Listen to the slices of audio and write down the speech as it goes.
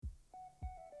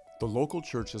The local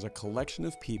church is a collection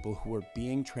of people who are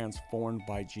being transformed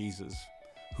by Jesus,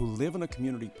 who live in a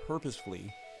community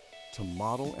purposefully to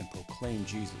model and proclaim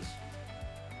Jesus.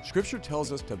 Scripture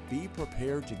tells us to be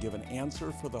prepared to give an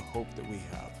answer for the hope that we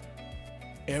have.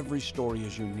 Every story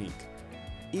is unique.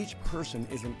 Each person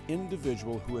is an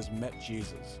individual who has met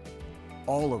Jesus.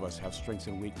 All of us have strengths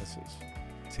and weaknesses.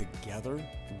 Together,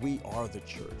 we are the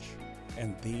church,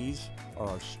 and these are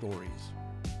our stories.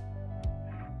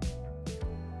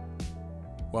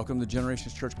 Welcome to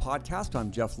Generations Church Podcast. I'm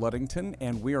Jeff Luddington,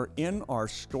 and we are in our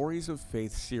Stories of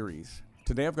Faith series.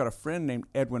 Today, I've got a friend named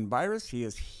Edwin Byrus. He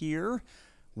is here.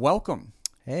 Welcome.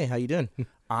 Hey, how you doing?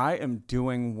 I am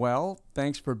doing well.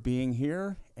 Thanks for being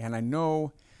here. And I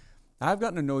know I've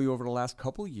gotten to know you over the last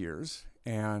couple years,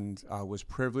 and was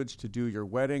privileged to do your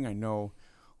wedding. I know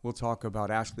we'll talk about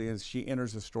Ashley as she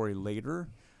enters the story later.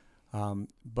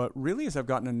 But really, as I've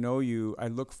gotten to know you, I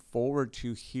look forward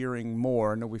to hearing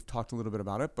more. I know we've talked a little bit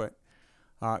about it, but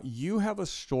you have a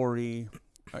story,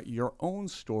 your own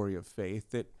story of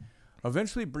faith that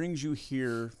eventually brings you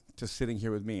here to sitting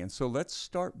here with me. And so let's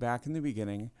start back in the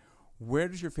beginning. Where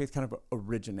does your faith kind of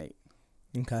originate?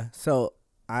 Okay. So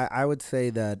I would say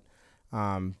that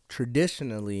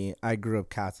traditionally I grew up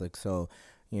Catholic. So,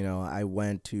 I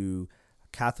went to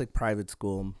Catholic private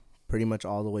school pretty much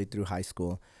all the way through high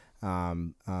school.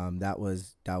 That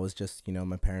was just,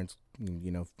 my parents,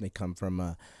 they come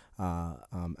from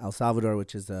El Salvador,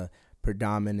 which is a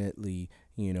predominantly,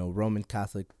 Roman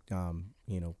Catholic,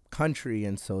 country.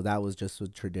 And so that was just a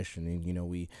tradition. And,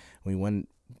 we went,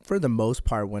 for the most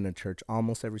part, went to church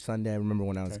almost every Sunday. I remember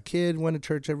when I was a kid, went to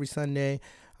church every Sunday.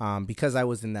 Because I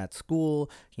was in that school,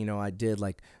 I did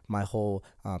like my whole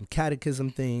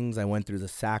catechism things. I went through the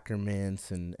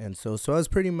sacraments, and so I was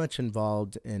pretty much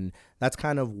involved, and that's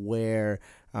kind of where,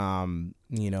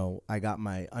 I got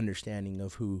my understanding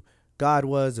of who God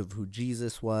was, of who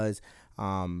Jesus was,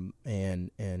 and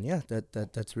yeah,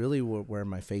 that's really where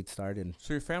my faith started.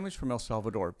 So your family's from El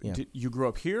Salvador. Yeah. You grew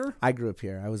up here? I grew up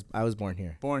here. I was born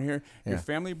here. Born here? Yeah. Your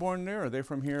family born there? Are they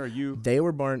from here? Are you? They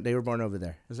were born over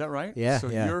there. Is that right? Yeah. So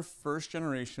yeah. you're first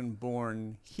generation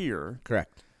born here.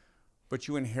 Correct. But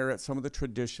you inherit some of the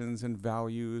traditions and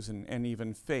values and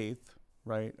even faith,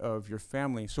 right, of your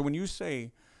family. So when you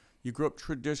say you grew up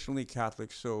traditionally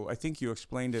Catholic, so I think you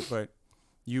explained it, but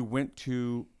you went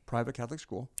to private Catholic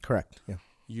school. Correct, yeah.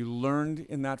 You learned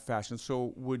in that fashion.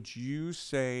 So would you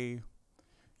say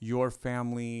your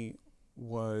family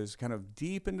was kind of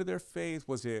deep into their faith?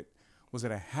 Was it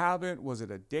a habit? Was it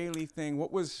a daily thing?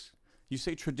 What was, you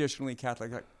say traditionally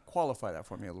Catholic, qualify that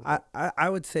for me a little bit. I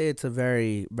would say it's a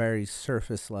very, very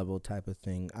surface level type of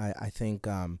thing. I think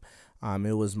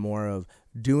it was more of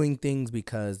doing things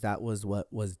because that was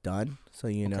what was done. So,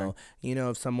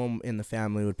 if someone in the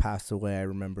family would pass away, I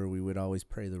remember we would always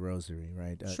pray the rosary,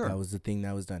 right? Sure. That was the thing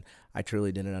that was done. I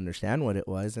truly didn't understand what it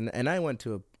was. And I went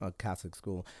to a Catholic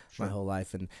school my whole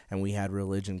life, and we had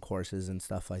religion courses and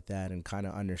stuff like that, and kind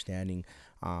of understanding,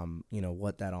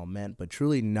 what that all meant, but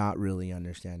truly not really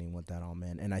understanding what that all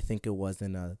meant. And I think it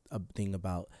wasn't a thing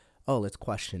about, oh, let's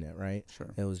question it, right?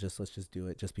 Sure. It was just, let's just do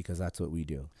it just because that's what we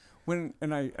do. And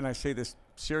I say this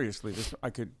seriously,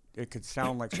 it could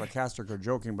sound like sarcastic or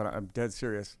joking, but I'm dead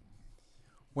serious.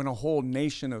 When a whole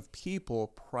nation of people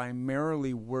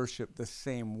primarily worship the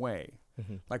same way,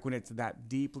 like when it's that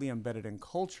deeply embedded in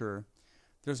culture,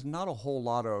 there's not a whole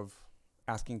lot of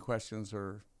asking questions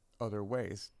or other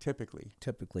ways, typically.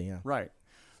 Typically, yeah. Right.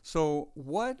 So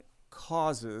what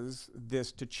causes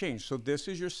this to change? So this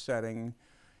is your setting,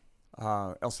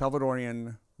 El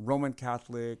Salvadorian, Roman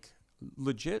Catholic,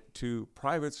 legit to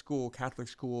private school, Catholic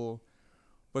school,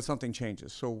 but something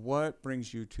changes. So what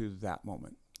brings you to that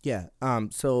moment? Yeah.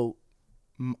 So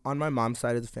on my mom's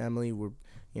side of the family, we're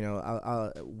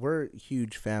a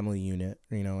huge family unit,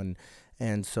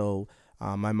 and so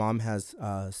my mom has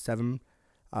 7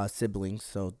 siblings,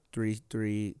 so three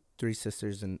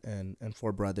sisters and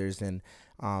 4 brothers, and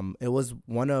it was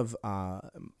one of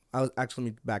let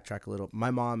me backtrack a little.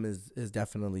 My mom is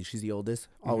definitely, she's the oldest,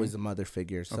 always a mother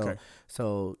figure. So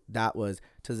so that was,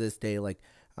 to this day, like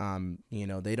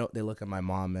they look at my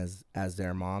mom as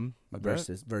their mom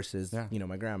versus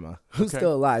my grandma, who's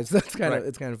still alive. So it's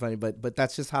kind of funny, but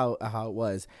that's just how it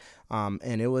was.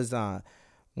 And it was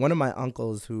one of my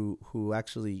uncles who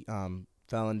actually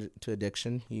fell into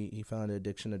addiction. He fell into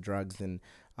addiction to drugs, and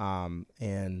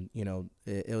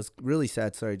it was really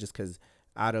sad story, just because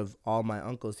out of all my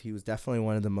uncles, he was definitely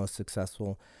one of the most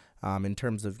successful in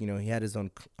terms of, he had his own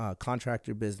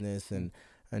contractor business, and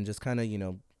just kind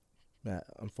of,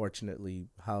 unfortunately,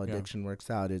 how addiction works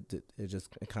out, it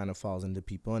kind of falls into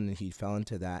people, and he fell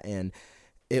into that. And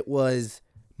it was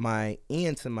my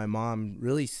aunts and my mom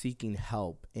really seeking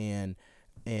help, and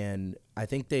I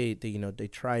think they they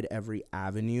tried every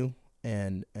avenue,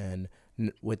 and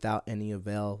without any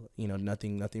avail.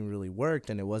 Nothing really worked,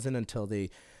 and it wasn't until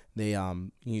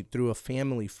through a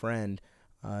family friend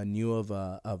knew of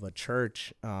a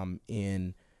church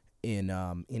in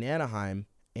Anaheim,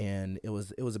 and it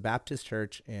was a Baptist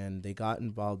church, and they got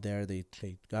involved there. They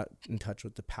got in touch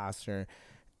with the pastor,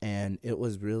 and it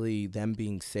was really them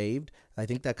being saved. I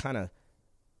think that kind of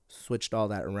switched all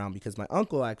that around, because my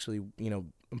uncle actually,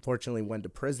 unfortunately went to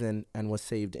prison and was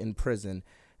saved in prison.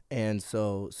 And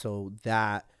so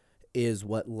that is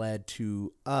what led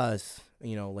to us,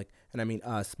 and I mean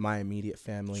us, my immediate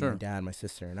family, Sure. my dad, my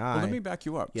sister, and I. Well, let me back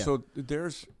you up. Yeah.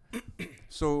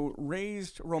 So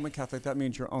raised Roman Catholic, that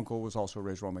means your uncle was also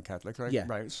raised Roman Catholic, right? Yeah.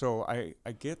 Right. So I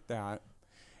get that.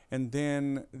 And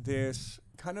then this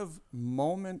kind of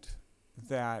moment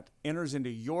that enters into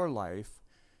your life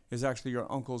is actually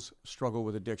your uncle's struggle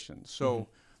with addiction. So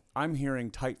I'm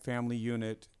hearing tight family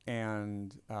unit,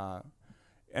 and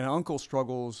uncle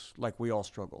struggles like we all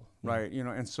struggle, right?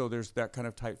 And so there's that kind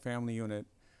of tight family unit,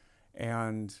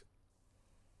 and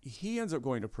he ends up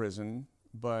going to prison,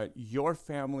 but your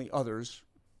family, others,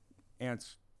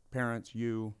 aunts, parents,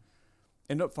 you,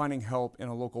 end up finding help in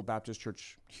a local Baptist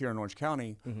church here in Orange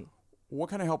County. Mm-hmm. What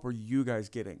kind of help were you guys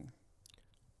getting?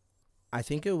 I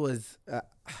think it was,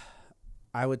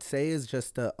 I would say, is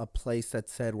just a place that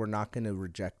said, we're not going to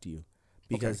reject you.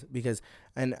 Because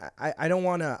and I don't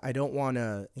want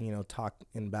to talk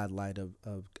in bad light of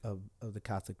the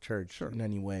Catholic Church. Sure. In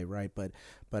any way, right?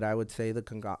 But I would say the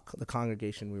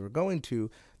congregation we were going to,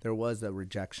 there was a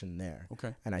rejection there.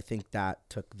 Okay. And I think that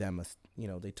took them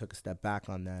they took a step back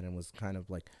on that, and was kind of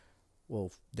like, well,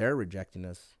 if they're rejecting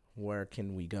us, where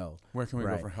can we go? Where can we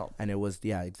go for help? And it was,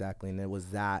 exactly, and it was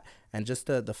that, and just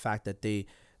the fact that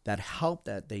that help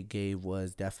that they gave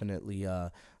was definitely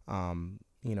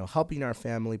helping our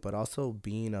family, but also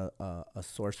being a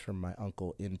source for my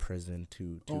uncle in prison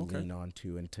to lean on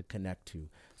to and to connect to.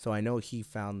 So I know he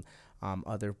found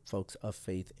other folks of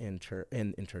faith in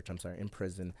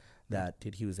prison that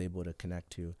he was able to connect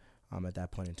to at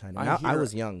that point in time. And I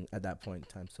was young at that point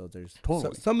in time, so there's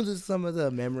some of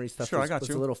the memory stuff was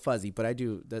a little fuzzy, but I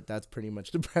do that's pretty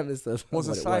much the premise of well, as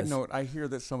a side note, I hear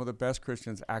that some of the best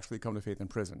Christians actually come to faith in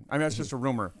prison. I mean, that's just a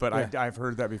rumor, but I've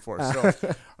heard that before. So,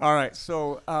 all right,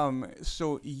 so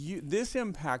this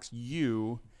impacts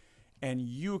you, and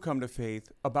you come to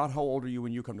faith. About how old are you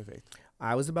when you come to faith?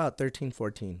 I was about 13,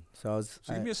 14. So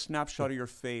give me a snapshot of your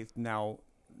faith now,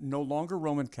 no longer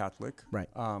Roman Catholic. Right.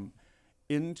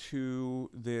 Into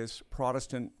this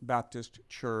Protestant Baptist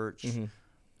church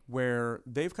where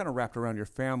they've kind of wrapped around your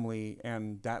family,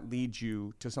 and that leads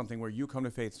you to something where you come to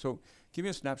faith. So give me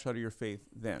a snapshot of your faith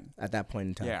then. At that point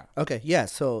in time. Yeah. Okay. Yeah.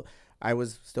 So I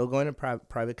was still going to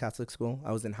private Catholic school.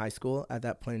 I was in high school at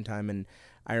that point in time. And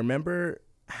I remember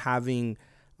having,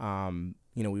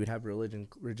 we would have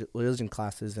religion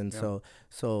classes. And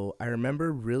so I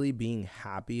remember really being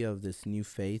happy of this new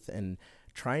faith and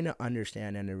trying to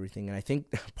understand and everything. And I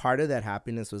think part of that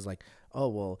happiness was like, oh,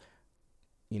 well,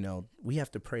 we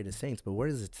have to pray to saints, but where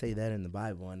does it say that in the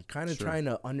Bible? And kind of trying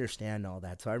to understand all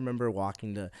that. So I remember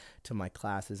walking to my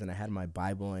classes, and I had my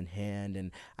Bible in hand,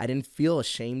 and I didn't feel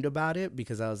ashamed about it,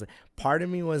 because I was like, part of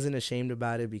me wasn't ashamed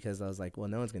about it, because I was like, well,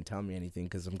 no one's going to tell me anything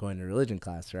because I'm going to religion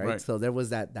class, right? So there was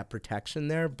that protection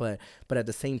there. But at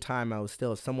the same time, I was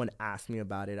still, if someone asked me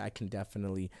about it, I can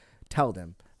definitely tell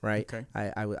them. Right. Okay.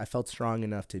 I felt strong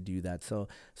enough to do that. So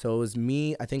it was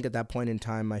me. I think at that point in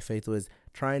time, my faith was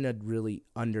trying to really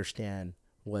understand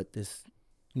what this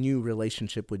new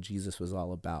relationship with Jesus was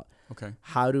all about. Okay.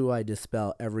 How do I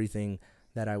dispel everything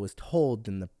that I was told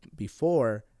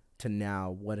before to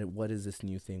now? What is this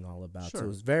new thing all about? Sure. So it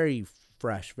was very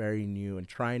fresh, very new, and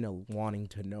wanting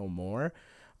to know more.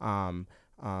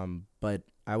 But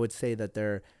I would say that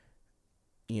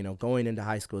going into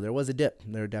high school, there was a dip.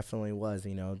 There definitely was.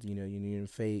 You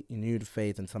need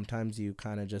faith, and sometimes you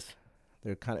kind of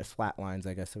they're kind of flat lines,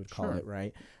 I guess I would call it,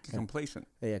 right? Complacent.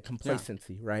 Yeah,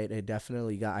 complacency, right? It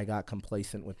definitely I got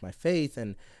complacent with my faith,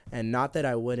 and not that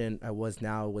I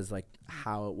was like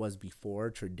how it was before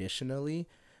traditionally,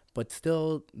 but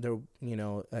still there,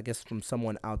 I guess from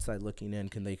someone outside looking in,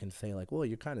 they can say like, well,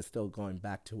 you're kind of still going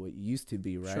back to what you used to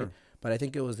be, right? Sure. But I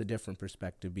think it was a different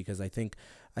perspective, because I think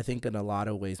in a lot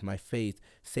of ways my faith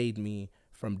saved me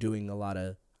from doing a lot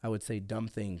of, I would say, dumb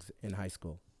things in high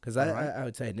school. Because I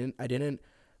would say I didn't I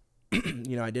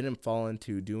didn't fall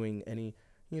into doing any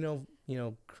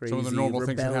crazy, some of the normal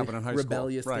things that happen in high school.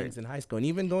 rebellious Right. things in high school, and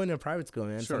even going to a private school,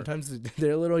 man. Sure. Sometimes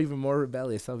they're a little even more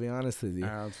rebellious. I'll be honest with you.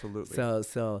 Absolutely. Yeah,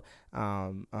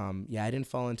 I didn't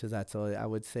fall into that. So I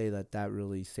would say that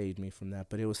really saved me from that.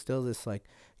 But it was still this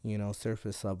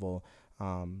surface level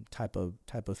type of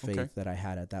faith that I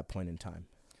had at that point in time.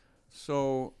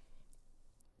 So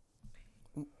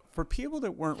for people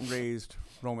that weren't raised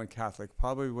Roman Catholic,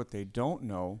 probably what they don't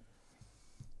know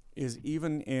is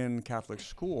even in Catholic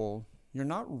school, you're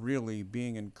not really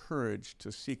being encouraged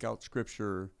to seek out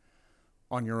Scripture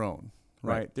on your own,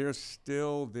 right? There's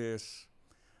still this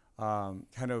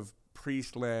kind of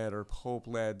priest-led or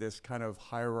pope-led, this kind of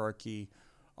hierarchy.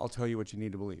 I'll tell you what you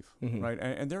need to believe, right?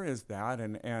 And there is that,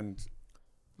 and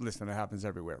listen, it happens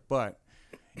everywhere. But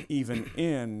even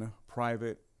in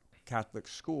private Catholic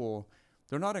school,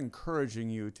 they're not encouraging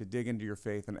you to dig into your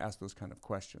faith and ask those kind of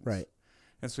questions. Right.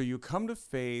 And so you come to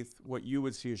faith, what you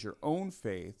would see as your own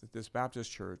faith at this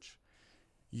Baptist church.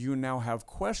 You now have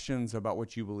questions about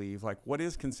what you believe, like what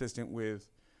is consistent with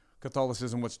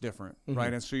Catholicism, what's different,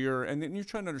 right? And so then you're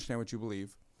trying to understand what you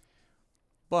believe.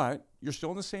 But you're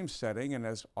still in the same setting, and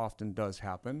as often does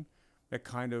happen, it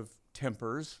kind of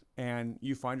tempers, and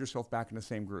you find yourself back in the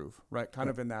same groove, right? Kind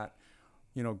of in that,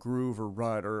 groove or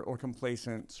rut or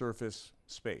complacent surface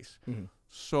space.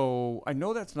 So I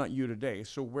know that's not you today.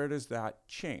 So where does that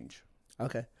change?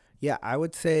 Okay. Yeah, I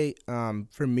would say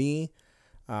for me,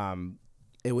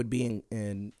 it would be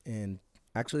in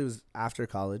actually it was after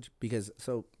college, because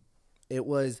so it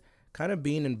was kind of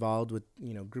being involved with,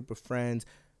 group of friends,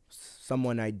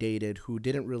 someone I dated who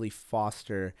didn't really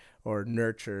foster or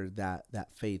nurture that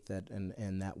faith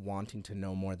and that wanting to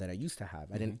know more that I used to have.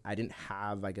 I didn't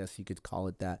have, I guess you could call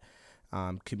it that,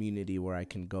 community where I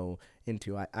can go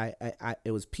into. I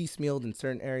it was piecemealed in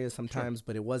certain areas sometimes,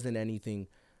 but it wasn't anything,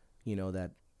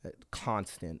 that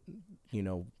constant,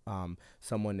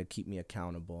 someone to keep me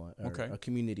accountable, or a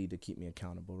community to keep me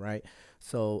accountable. Right.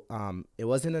 So, it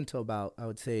wasn't until about, I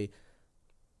would say,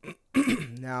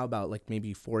 now about like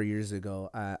maybe 4 years ago,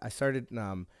 I started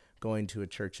going to a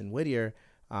church in Whittier.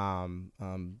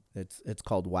 It's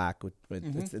called WAC.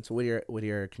 It's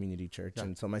Whittier Community Church,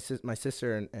 and so my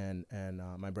sister and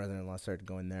my brother-in-law started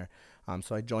going there.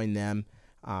 So I joined them,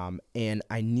 and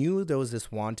I knew there was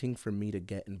this wanting for me to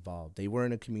get involved. They were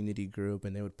in a community group,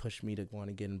 and they would push me to want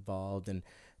to get involved. And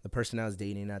the person I was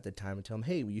dating at the time would tell them,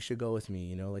 "Hey, you should go with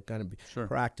me," like kind of be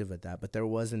proactive at that. But there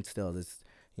wasn't still this.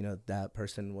 That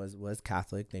person was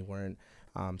Catholic. They weren't,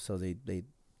 so they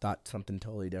thought something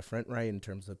totally different, right? In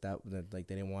terms of that, like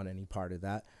they didn't want any part of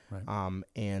that. Right.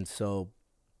 And so,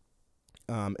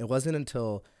 it wasn't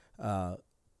until,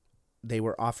 they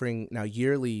were offering, now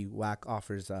yearly WAC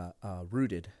offers,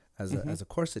 Rooted as a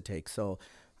course to take. So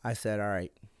I said, all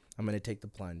right, I'm going to take the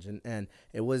plunge. And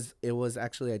it was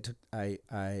actually,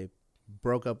 I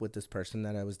broke up with this person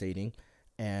that I was dating,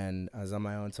 and I was on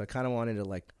my own. So I kind of wanted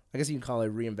to, I guess you can call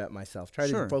it reinvent myself. Try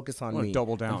to focus on me.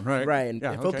 Double down, right? Right, and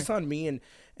focus on me, and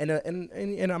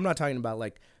I'm not talking about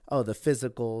the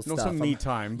physical stuff. Some me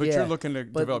time, but you're looking to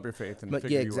develop your faith and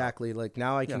figure exactly. you out. Like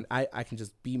now I can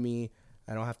just be me.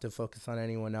 I don't have to focus on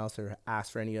anyone else or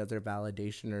ask for any other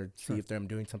validation or see if I'm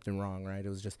doing something wrong. Right? It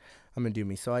was just I'm gonna do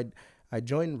me. So I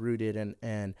joined Rooted,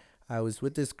 and I was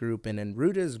with this group, and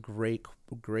Rooted is great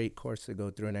course to go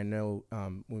through. And I know,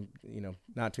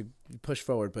 not to push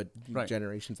forward, but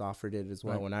Generations offered it as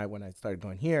well when I started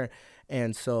going here.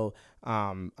 And so,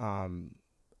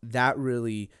 that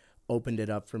really opened it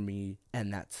up for me,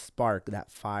 and that spark,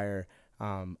 that fire,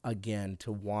 again,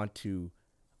 to want to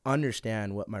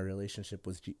understand what my relationship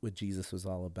with Jesus was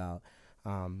all about.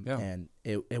 And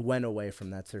it went away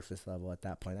from that surface level at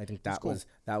that point. I think that was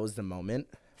the moment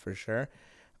for sure.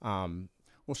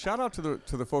 Well, shout out to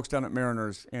the folks down at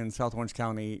Mariners in South Orange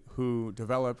County who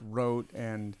developed, wrote,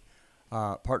 and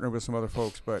partnered with some other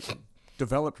folks, but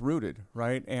developed Rooted,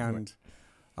 right? And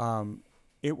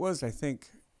it was, I think,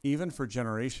 even for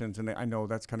generations, and I know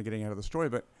that's kind of getting out of the story,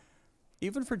 but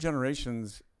even for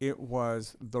generations, it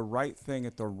was the right thing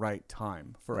at the right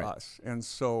time for us. And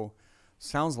so,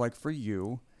 sounds like for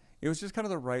you, it was just kind of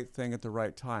the right thing at the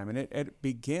right time. And it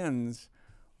begins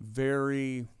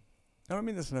very, I don't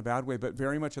mean this in a bad way, but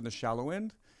very much in the shallow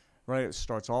end, right? It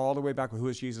starts all the way back with who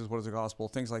is Jesus, what is the gospel,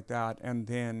 things like that. And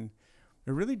then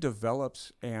it really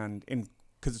develops, and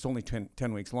because it's only 10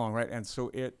 weeks long, right? And so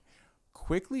it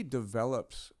quickly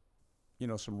develops,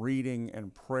 some reading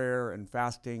and prayer and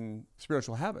fasting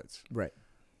spiritual habits. Right.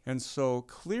 And so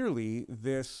clearly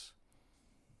this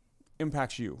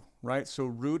impacts you, right? So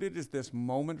Rooted is this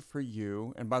moment for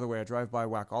you. And by the way, I drive by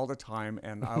WAC all the time,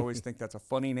 and I always think that's a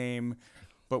funny name.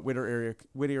 but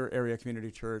Whittier Area Community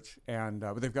Church, and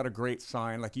but they've got a great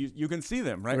sign. Like you can see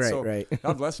them, right? Right, So right.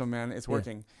 God bless them, man. It's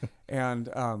working, and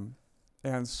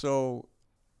so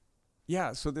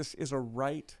yeah. So this is a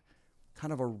right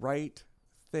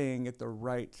thing at the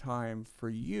right time for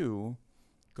you.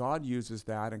 God uses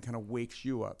that and kind of wakes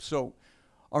you up. So,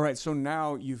 all right. So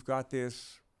now you've got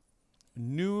this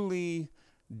newly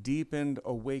deepened,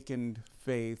 awakened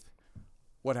faith.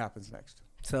 What happens next?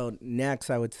 So next,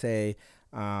 I would say,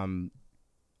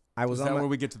 I was Is that where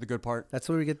we get to the good part? That's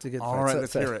where we get to the good All part. right,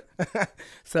 let's hear it.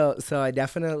 So I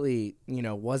definitely,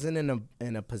 wasn't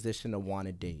in a position to want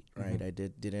to date, right?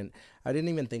 Mm-hmm. I didn't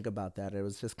even think about that. It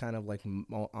was just kind of like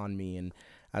on me, and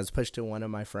I was pushed to one of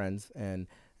my friends, and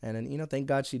then, thank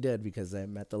God she did, because I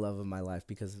met the love of my life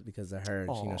because of her.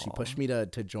 She pushed me to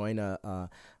join one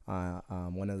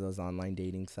of those online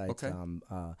dating sites. Okay.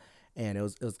 And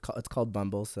it's called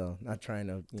Bumble, so not trying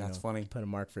to That's funny. put a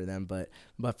mark for them, but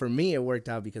for me it worked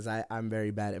out because I'm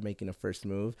very bad at making a first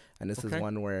move, and this is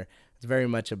one where it's very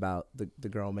much about the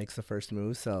girl makes the first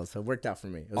move, so it worked out for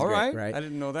me. It was great, right? I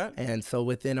didn't know that. And so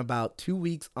within about 2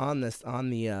 weeks on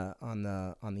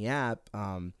the app,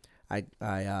 I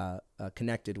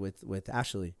connected with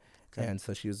Ashley, and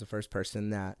so she was the first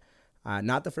person that,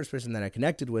 not the first person that I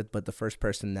connected with, but the first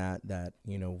person that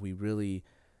we really.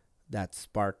 That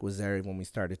spark was there when we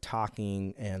started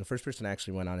talking, and the first person I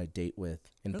actually went on a date with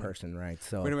in person, right?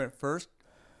 So wait a minute, first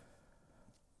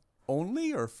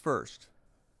only or first?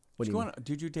 What do you mean?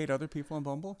 Did you date other people on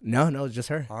Bumble? No, just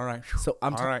her. All right. So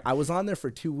I was on there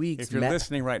for 2 weeks. If you're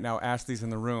listening right now, Ashley's in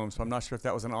the room, so I'm not sure if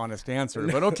that was an honest answer,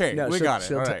 but okay, we got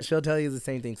it. All right. She'll tell you the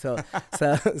same thing. So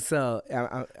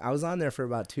I was on there for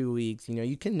about 2 weeks.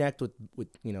 You connect with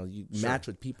you match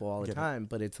with people all the time,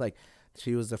 but it's like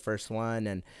she was the first one,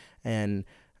 and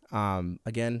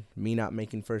again, me not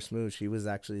making first moves, she was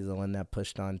actually the one that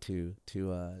pushed on to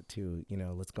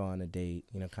let's go on a date,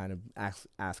 kind of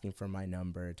asking for my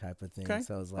number type of thing. Okay.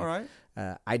 So I was like, all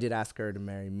right. I did ask her to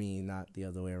marry me, not the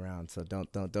other way around. So don't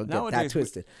get Nowadays, that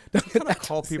twisted. Don't get that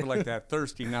call people like that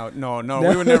thirsty. No,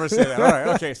 we would never say that. All right.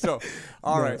 Okay. So,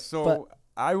 all right. So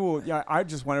I will. Yeah. I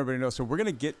just want everybody to know. So we're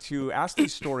gonna get to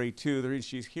Ashley's story too. The reason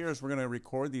she's here is we're gonna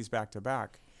record these back to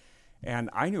back.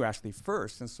 And I knew Ashley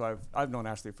first, and so I've known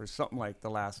Ashley for something like the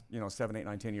last 7, 8,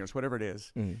 9, 10 years, whatever it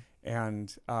is.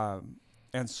 And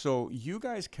so you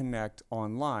guys connect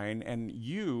online, and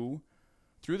you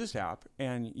through this app,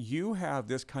 and you have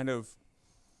this kind of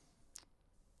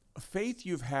faith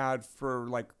you've had for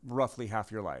like roughly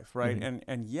half your life, right?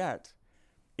 And yet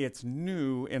it's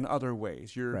new in other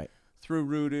ways. You're through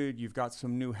Rooted, you've got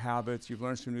some new habits, you've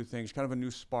learned some new things, kind of a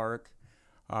new spark.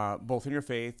 Both in your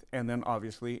faith and then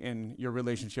obviously in your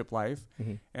relationship life.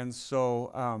 And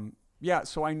so,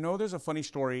 so I know there's a funny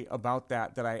story about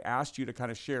that I asked you to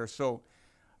kind of share. So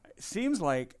it seems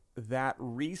like that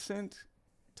recent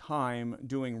time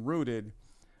doing Rooted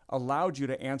allowed you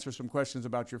to answer some questions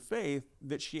about your faith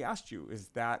that she asked you. Is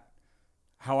that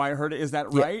how I heard it? Is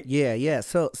that right? Yeah.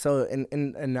 So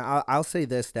and I'll say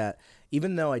this, that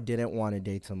even though I didn't want to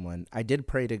date someone, I did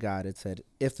pray to God. It said,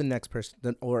 if the next person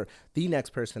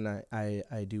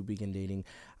I do begin dating,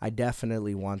 I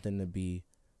definitely want them to be,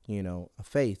 a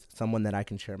faith, someone that I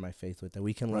can share my faith with, that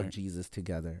we can love Jesus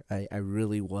together. I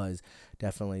really was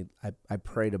definitely, I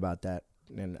prayed about that,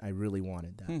 and I really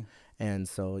wanted that. And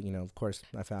so, of course,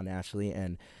 I found Ashley,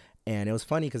 and it was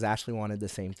funny because Ashley wanted the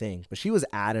same thing, but she was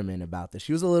adamant about this.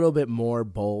 She was a little bit more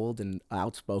bold and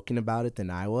outspoken about it than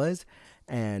I was.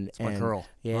 And my girl.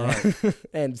 Yeah.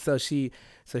 And so she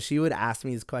would ask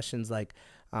me these questions like,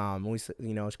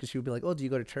 because she would be like, oh, do you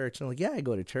go to church? And I'm like, yeah, I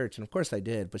go to church. And of course I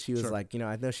did. But she was like,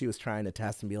 I know she was trying to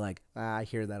test and be like, I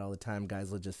hear that all the time. Guys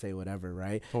will just say whatever,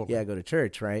 right? Totally. Yeah, I go to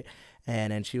church, right?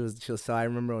 And then she was, so I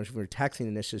remember when we were texting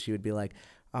initially, she would be like,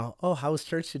 oh, how was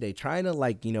church today? Trying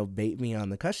to bait me on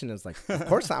the question. I was like, of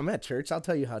course I'm at church. I'll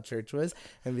tell you how church was.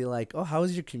 And be like, oh, how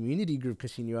was your community group?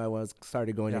 Because she knew I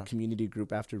started going to a community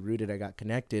group after Rooted. I got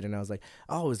connected, and I was like,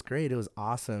 oh, it was great. It was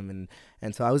awesome.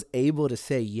 And so I was able to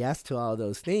say yes to all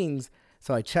those things.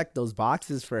 So I checked those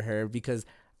boxes for her because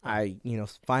I,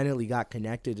 finally got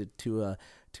connected to a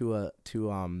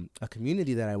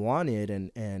community that I wanted,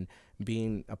 and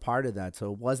being a part of that.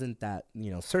 So it wasn't that,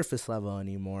 surface level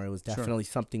anymore. It was definitely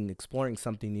exploring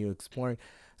something new, exploring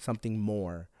something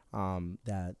more,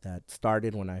 that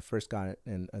started when I first got it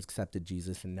and accepted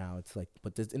Jesus. And now it's like,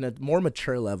 but this in a more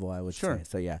mature level, I would say.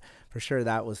 So yeah, for sure.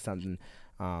 That was something,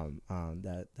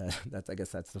 that's, I guess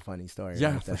that's the funny story.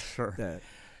 Yeah, right? for sure.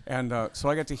 And, so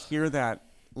I got to hear that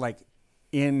like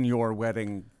in your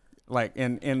wedding, like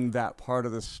in that part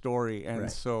of the story.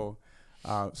 And so,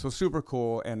 So super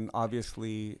cool. And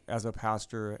obviously, as a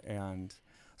pastor and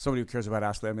somebody who cares about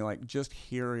Ashley, I mean, like just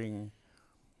hearing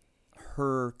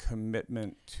her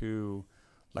commitment to,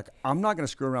 like, I'm not going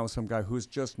to screw around with some guy who's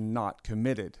just not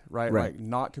committed, right? Right. Like,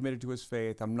 not committed to his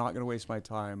faith. I'm not going to waste my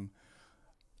time.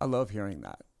 I love hearing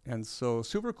that. And so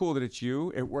super cool that it's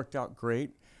you. It worked out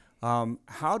great.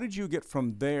 How did you get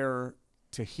from there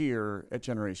to here at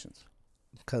Generations?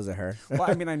 Because of her. Well,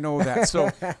 I mean, I know that. So,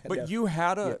 but No. you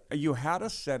had a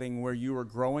setting where you were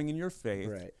growing in your faith.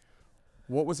 Right.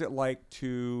 What was it like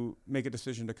to make a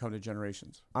decision to come to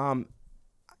Generations?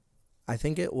 I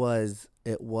think it was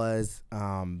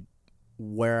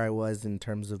where I was in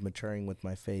terms of maturing with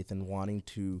my faith and wanting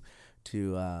to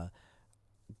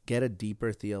get a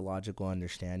deeper theological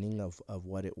understanding of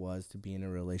what it was to be in a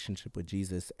relationship with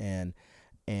Jesus, and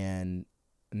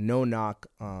no knock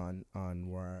on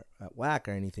where at WAC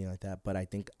or anything like that, but I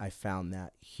think I found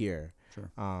that here.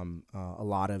 Sure. A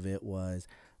lot of it was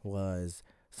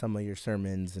some of your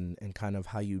sermons and kind of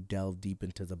how you delve deep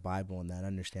into the Bible and that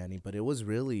understanding, but it was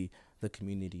really the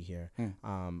community here.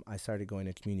 I started going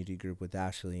to community group with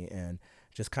Ashley, and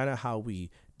just kind of how we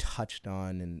touched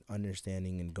on and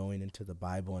understanding and going into the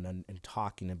Bible and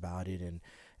talking about it, and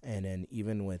then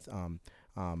even with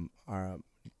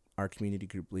our community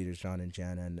group leaders, John and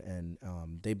Jana, and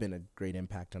they've been a great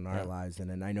impact on our lives,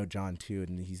 and I know John too,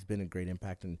 and he's been a great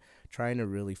impact in trying to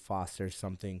really foster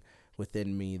something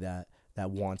within me that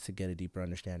wants to get a deeper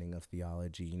understanding of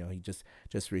theology. You know, he just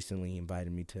recently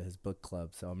invited me to his book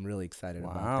club, so I'm really excited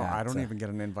about that. Wow, I don't even get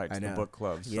an invite to the book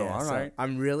club, so all right.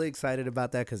 I'm really excited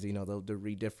about that because, you know, they'll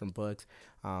read different books,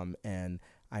 and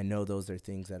I know those are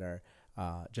things that are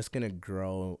just going to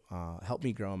grow, help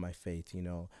me grow in my faith, you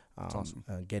know, awesome.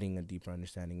 Getting a deeper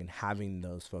understanding and having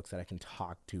those folks that I can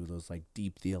talk to, those like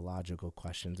deep theological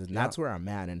questions. And that's where I'm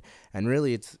at. And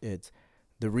really it's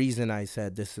the reason I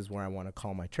said this is where I want to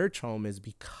call my church home is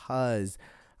because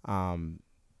I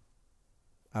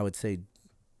would say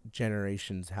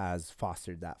Generations has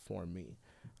fostered that for me.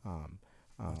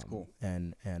 That's cool.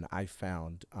 And I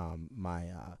found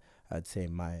I'd say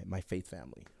my faith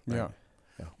family. Right? Yeah.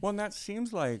 Well, and that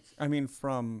seems like, I mean,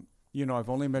 from, you know, I've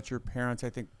only met your parents,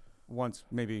 I think once,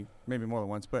 maybe more than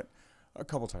once, but a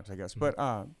couple times, I guess.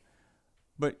 Mm-hmm.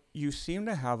 But you seem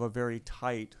to have a very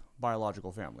tight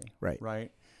biological family.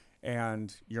 Right.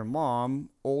 And your mom,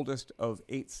 oldest of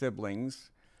 8 siblings,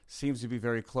 seems to be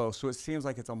very close. So it seems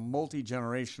like it's a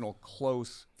multi-generational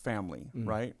close family,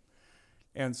 right?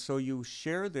 And so you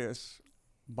share this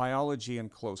biology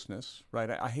and closeness, right?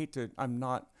 I'm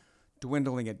not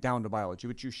dwindling it down to biology,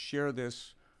 but you share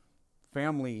this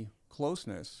family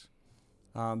closeness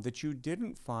that you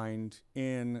didn't find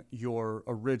in your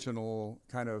original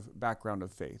kind of background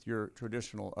of faith, your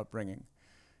traditional upbringing.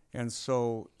 And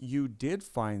so you did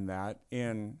find that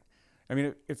in, I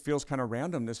mean, it feels kind of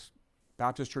random, this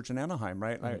Baptist church in Anaheim,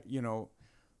 right? Mm-hmm. You know,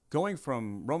 going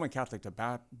from Roman Catholic to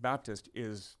Baptist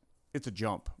it's a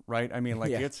jump, right? I mean,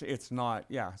 like it's not,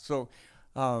 So,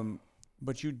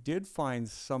 but you did find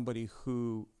somebody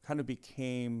who kind of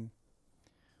became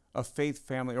a faith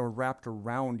family or wrapped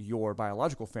around your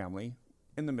biological family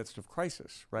in the midst of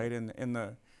crisis, right? In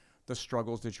the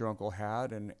struggles that your uncle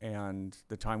had and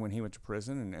the time when he went to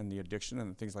prison and the addiction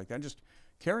and things like that, and just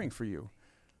caring for you.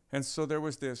 And so there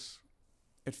was this,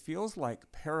 it feels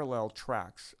like parallel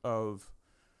tracks of,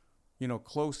 you know,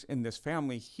 close in this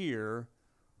family here,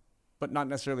 but not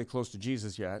necessarily close to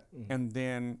Jesus yet. Mm-hmm. And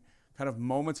then kind of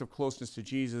moments of closeness to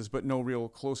Jesus, but no real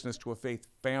closeness to a faith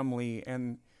family.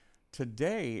 And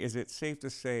today, is it safe to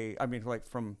say, I mean, like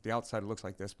from the outside it looks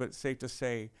like this, but it's safe to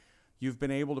say you've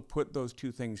been able to put those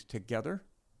two things together?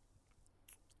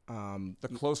 The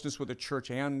closeness with the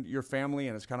church and your family,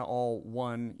 and it's kind of all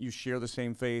one. You share the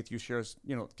same faith. You share,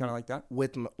 you know, kind of like that.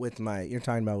 With my, you're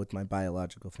talking about with my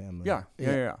biological family.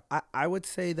 Yeah. I would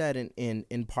say that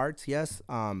in parts, yes.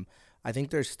 I think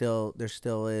there still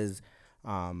is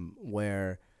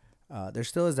where there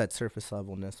still is that surface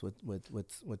levelness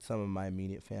with some of my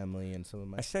immediate family and some of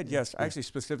my. I said yes. I actually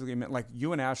specifically meant like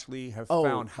you and Ashley have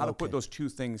found how to put those two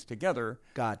things together.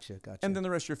 Gotcha. And then the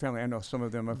rest of your family. I know some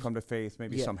of them have come to faith.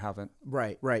 Maybe some haven't.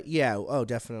 Right. Yeah. Oh,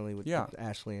 definitely. With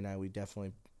Ashley and I, we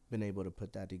definitely been able to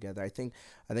put that together. I think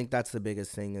that's the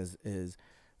biggest thing is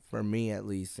for me at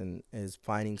least, and is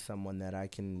finding someone that I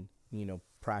can, you know,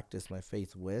 practice my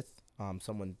faith with.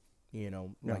 Someone, you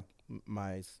know, like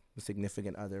my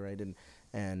significant other, right?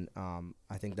 And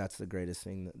I think that's the greatest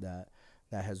thing that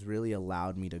has really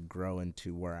allowed me to grow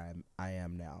into where I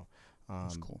am now.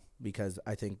 That's cool. Because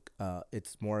I think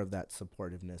it's more of that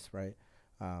supportiveness, right?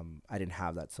 I didn't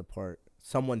have that support.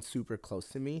 Someone super close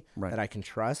to me that I can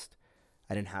trust.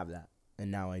 I didn't have that.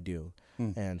 and now I do.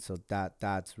 Hmm. And so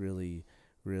that's really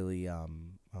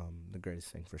the greatest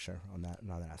thing for sure on that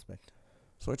aspect.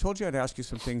 So I told you I'd ask you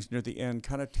some things near the end,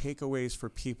 kind of takeaways for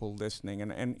people listening.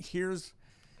 And here's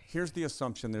the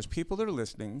assumption. There's people that are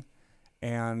listening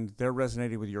and they're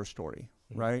resonating with your story,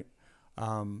 right?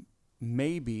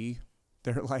 Maybe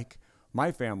they're like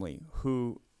my family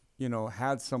who,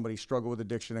 had somebody struggle with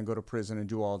addiction and go to prison and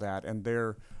do all that, and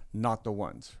they're not the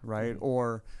ones, right?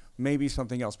 Or maybe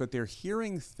something else, but they're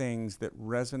hearing things that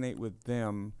resonate with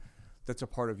them that's a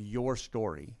part of your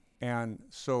story. And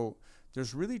so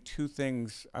there's really two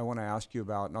things I want to ask you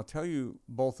about, and I'll tell you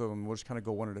both of them. We'll just kind of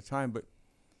go one at a time. But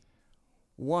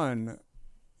one,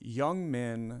 young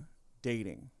men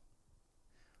dating.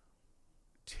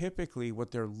 Typically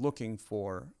what they're looking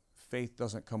for, faith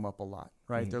doesn't come up a lot,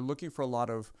 right? They're looking for a lot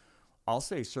of, I'll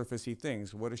say, surfacey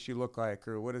things. What does she look like?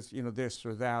 Or what is, this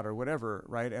or that or whatever,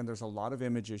 right? And there's a lot of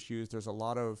image issues. There's a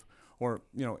lot of, or,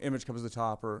 image comes to the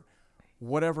top or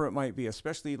whatever it might be,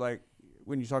 especially like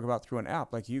when you talk about through an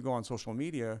app, like you go on social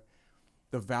media,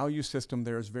 the value system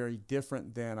there is very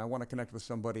different than I want to connect with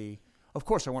somebody. Of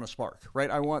course, I want to spark, right?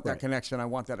 I want that connection. I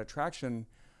want that attraction,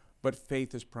 but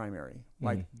faith is primary.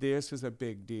 Like this is a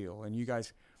big deal. And you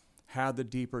guys had the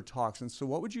deeper talks. And so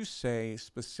what would you say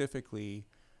specifically,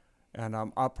 and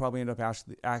I'll probably end up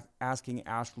asking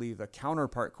Ashley the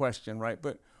counterpart question, right?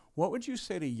 But what would you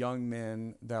say to young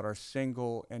men that are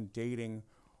single and dating?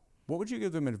 What would you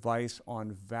give them advice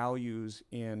on values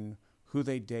in who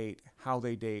they date, how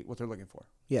they date, what they're looking for?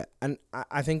 Yeah, and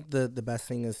I think the best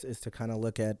thing is to kind of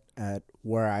look at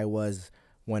where I was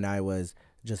when I was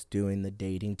just doing the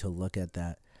dating, to look at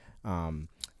that,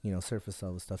 surface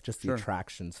level stuff, just the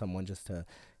attraction, someone just to,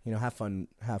 have fun,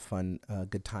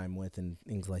 good time with, and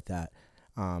things like that.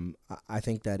 I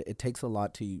think that it takes a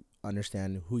lot to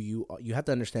understand who you are. You have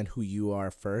to understand who you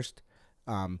are first.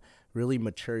 Really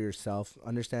mature yourself.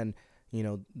 Understand,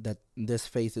 that this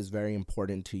faith is very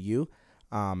important to you.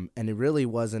 And it really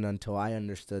wasn't until I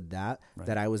understood that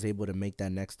I was able to make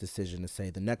that next decision to say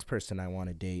the next person I want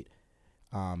to date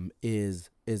is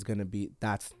going to be,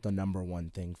 that's the number one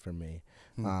thing for me.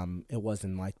 It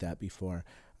wasn't like that before.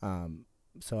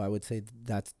 So I would say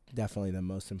that's definitely the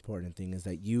most important thing, is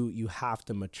that you have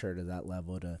to mature to that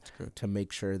level to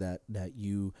make sure that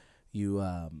you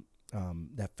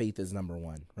that faith is number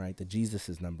one, right? That Jesus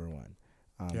is number one.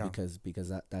 Because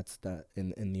that's the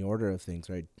in the order of things,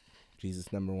 right?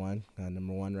 Jesus number one,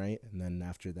 right? And then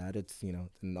after that, it's,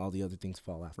 and all the other things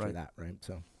fall after that, right?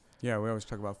 So, yeah, we always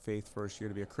talk about faith first. You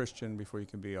got to be a Christian before you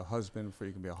can be a husband, before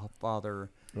you can be a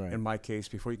father. Right. In my case,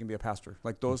 before you can be a pastor.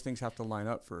 Like those things have to line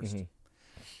up first.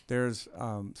 There's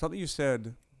something you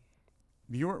said.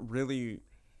 You weren't really,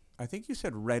 I think you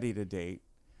said ready to date.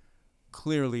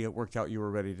 Clearly, it worked out. You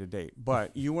were ready to date,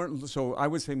 but you weren't. So I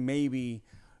would say maybe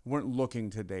weren't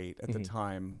looking to date at the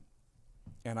time.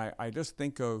 And I just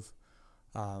think of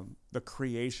the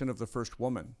creation of the first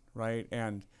woman, right?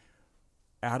 And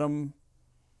Adam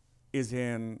is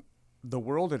in the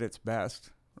world at its best,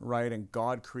 right? And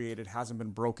God created, hasn't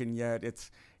been broken yet.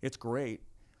 It's great,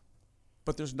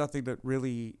 but there's nothing that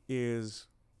really is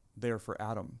there for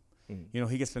Adam.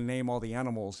 He gets to name all the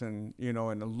animals and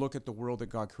look at the world that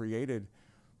God created,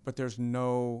 but there's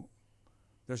no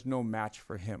match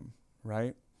for him,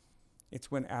 right?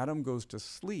 It's when Adam goes to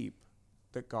sleep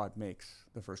that God makes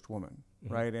the first woman,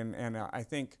 right? And I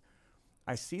think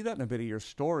I see that in a bit of your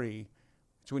story.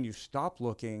 It's when you stop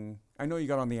looking. I know you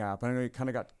got on the app. I know you kind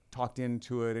of got talked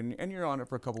into it, and you're on it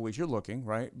for a couple of weeks. You're looking,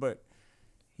 right? But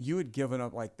you had given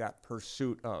up like that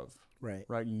pursuit of, right?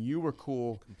 And you were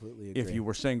cool. Completely agree. If you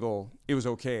were single, it was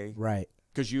okay, right?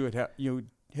 Because you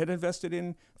had invested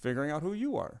in figuring out who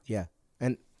you are. Yeah,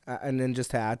 and then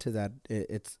just to add to that,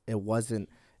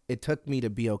 it took me to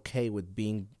be okay with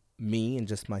being me and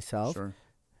just myself,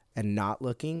 and not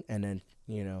looking, and then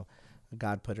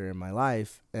God put her in my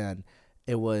life, and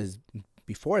it was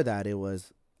before that it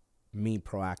was me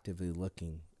proactively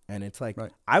looking, and it's like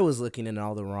I was looking in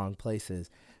all the wrong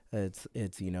places. It's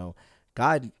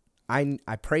God.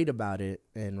 I prayed about it,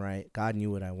 and God knew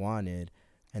what I wanted,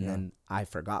 and then I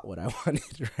forgot what I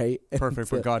wanted, right? Perfect,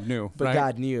 but God knew. But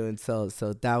God knew, and so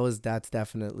that's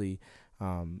definitely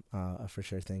a for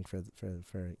sure thing for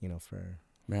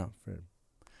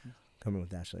coming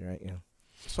with Ashley, right? Yeah.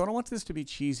 So I don't want this to be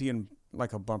cheesy and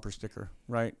like a bumper sticker,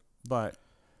 right? But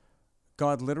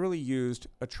God literally used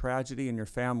a tragedy in your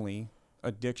family,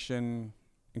 addiction,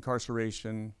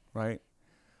 incarceration, right,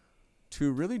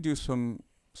 to really do some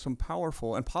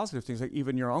powerful and positive things. Like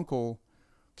even your uncle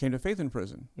came to faith in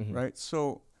prison, right?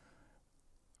 So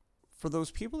for those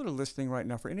people that are listening right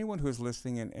now, for anyone who is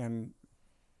listening and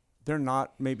they're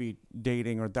not maybe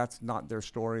dating, or that's not their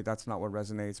story, that's not what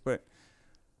resonates, but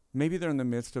maybe they're in the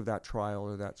midst of that trial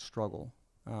or that struggle.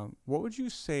 What would you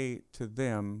say to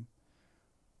them?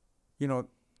 You know,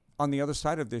 on the other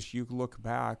side of this, you look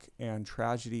back and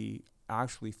tragedy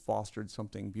actually fostered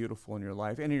something beautiful in your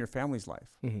life and in your family's life.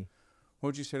 Mm-hmm. What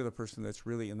would you say to the person that's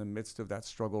really in the midst of that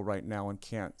struggle right now and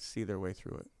can't see their way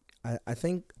through it? I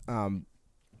think,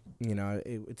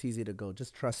 it's easy to go,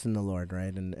 just trust in the Lord,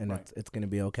 right? And Right. it's going to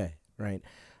be okay, right?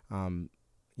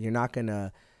 You're not going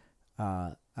to,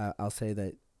 I'll say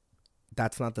that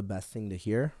that's not the best thing to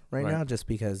hear right Right. now, just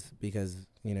because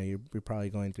you're probably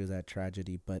going through that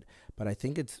tragedy. But I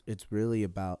think it's really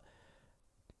about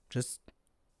just,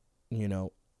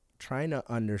 trying to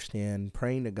understand,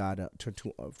 praying to God,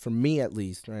 for me at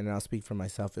least, right? And I'll speak for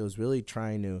myself. It was really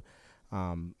trying to,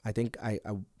 I think I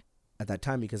at that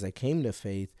time, because I came to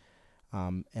faith,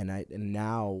 and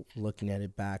now looking at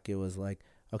it back, it was like,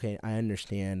 okay, I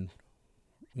understand,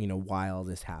 why all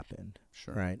this happened.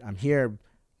 Sure. Right? I'm here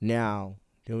now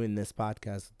doing this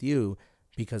podcast with you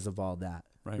because of all that.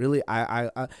 Right. Really, I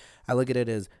look at it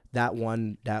as that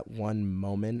one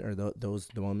moment, or those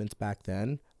moments back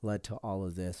then led to all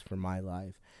of this for my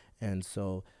life. And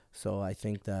so I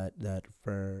think that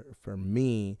for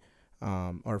me,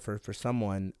 or for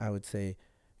someone, I would say,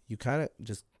 you kind of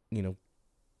just,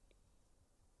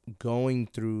 going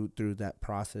through that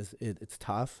process, it's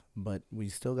tough, but we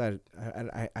still got,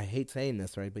 I hate saying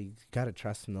this, right? But you got to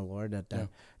trust in the Lord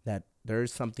that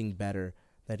there's something better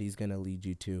that he's going to lead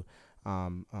you to.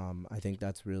 I think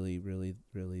that's really, really,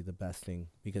 really the best thing,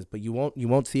 but you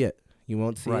won't see it. You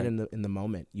won't see Right. it in the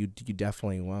moment. You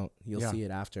definitely won't. You'll Yeah. see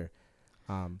it after.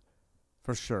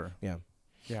 For sure. Yeah.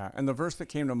 Yeah. And the verse that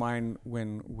came to mind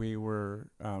when we were,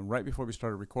 right before we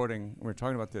started recording, we were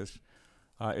talking about this,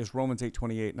 is Romans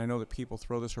 8:28. And I know that people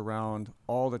throw this around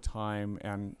all the time,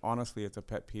 and honestly, it's a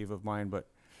pet peeve of mine, but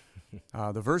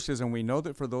the verse is, and we know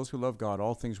that for those who love God,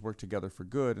 all things work together for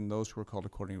good, and those who are called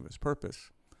according to his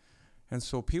purpose. And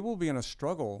so people will be in a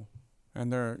struggle,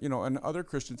 and they're, and other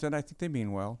Christians, and I think they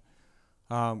mean well,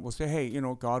 will say, hey,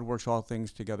 God works all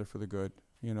things together for the good.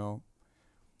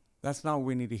 That's not what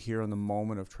we need to hear in the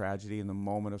moment of tragedy, in the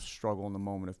moment of struggle, in the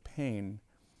moment of pain.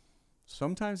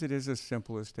 Sometimes it is as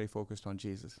simple as stay focused on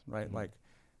Jesus, right? Mm-hmm. Like,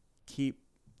 keep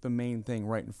the main thing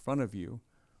right in front of you.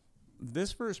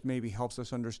 This verse maybe helps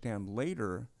us understand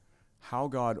later how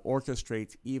God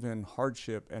orchestrates even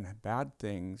hardship and bad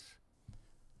things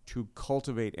to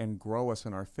cultivate and grow us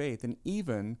in our faith. And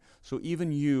even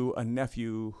you, a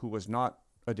nephew who was not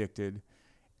addicted,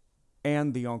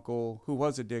 and the uncle who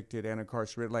was addicted and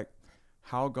incarcerated, like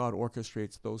how God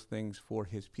orchestrates those things for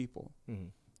his people. Mm-hmm.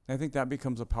 I think that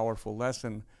becomes a powerful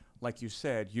lesson. Like you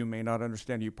said, you may not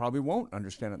understand. You probably won't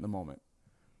understand it in the moment.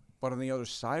 But on the other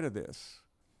side of this,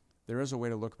 there is a way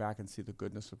to look back and see the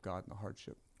goodness of God in the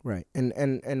hardship. Right.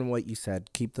 And what you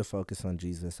said, keep the focus on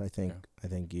Jesus. I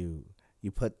think you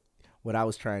put what I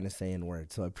was trying to say in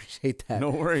words. So I appreciate that. No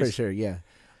worries. For sure. Yeah.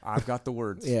 I've got the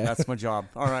words. Yeah. That's my job.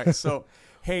 All right. So,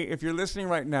 hey, if you're listening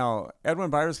right now,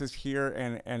 Edwin Byers is here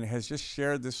and has just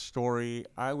shared this story.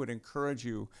 I would encourage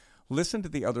you, listen to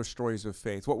the other stories of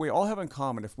faith. What we all have in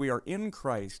common, if we are in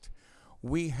Christ,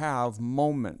 we have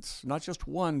moments, not just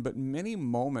one, but many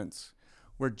moments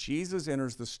where Jesus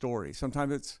enters the story.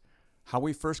 Sometimes it's how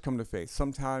we first come to faith.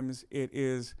 Sometimes it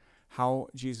is how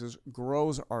Jesus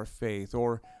grows our faith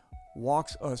or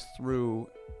walks us through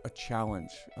a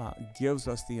challenge, gives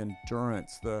us the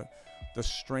endurance, the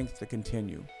strength to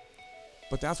continue.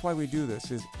 But that's why we do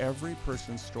this, is every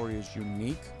person's story is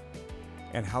unique,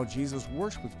 and how Jesus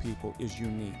works with people is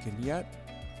unique. And yet,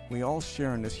 we all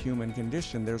share in this human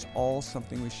condition. There's all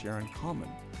something we share in common.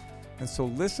 And so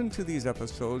listen to these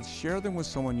episodes, share them with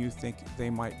someone you think they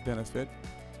might benefit,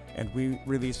 and we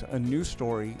release a new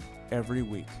story every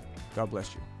week. God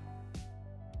bless you.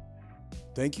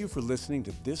 Thank you for listening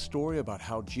to this story about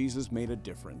how Jesus made a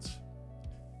difference.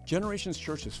 Generations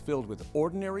Church is filled with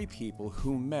ordinary people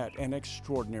who met an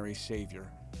extraordinary Savior.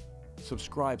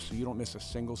 Subscribe so you don't miss a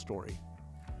single story.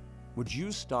 Would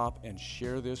you stop and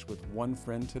share this with one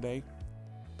friend today?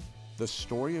 The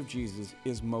story of Jesus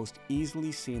is most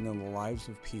easily seen in the lives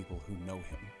of people who know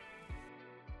him.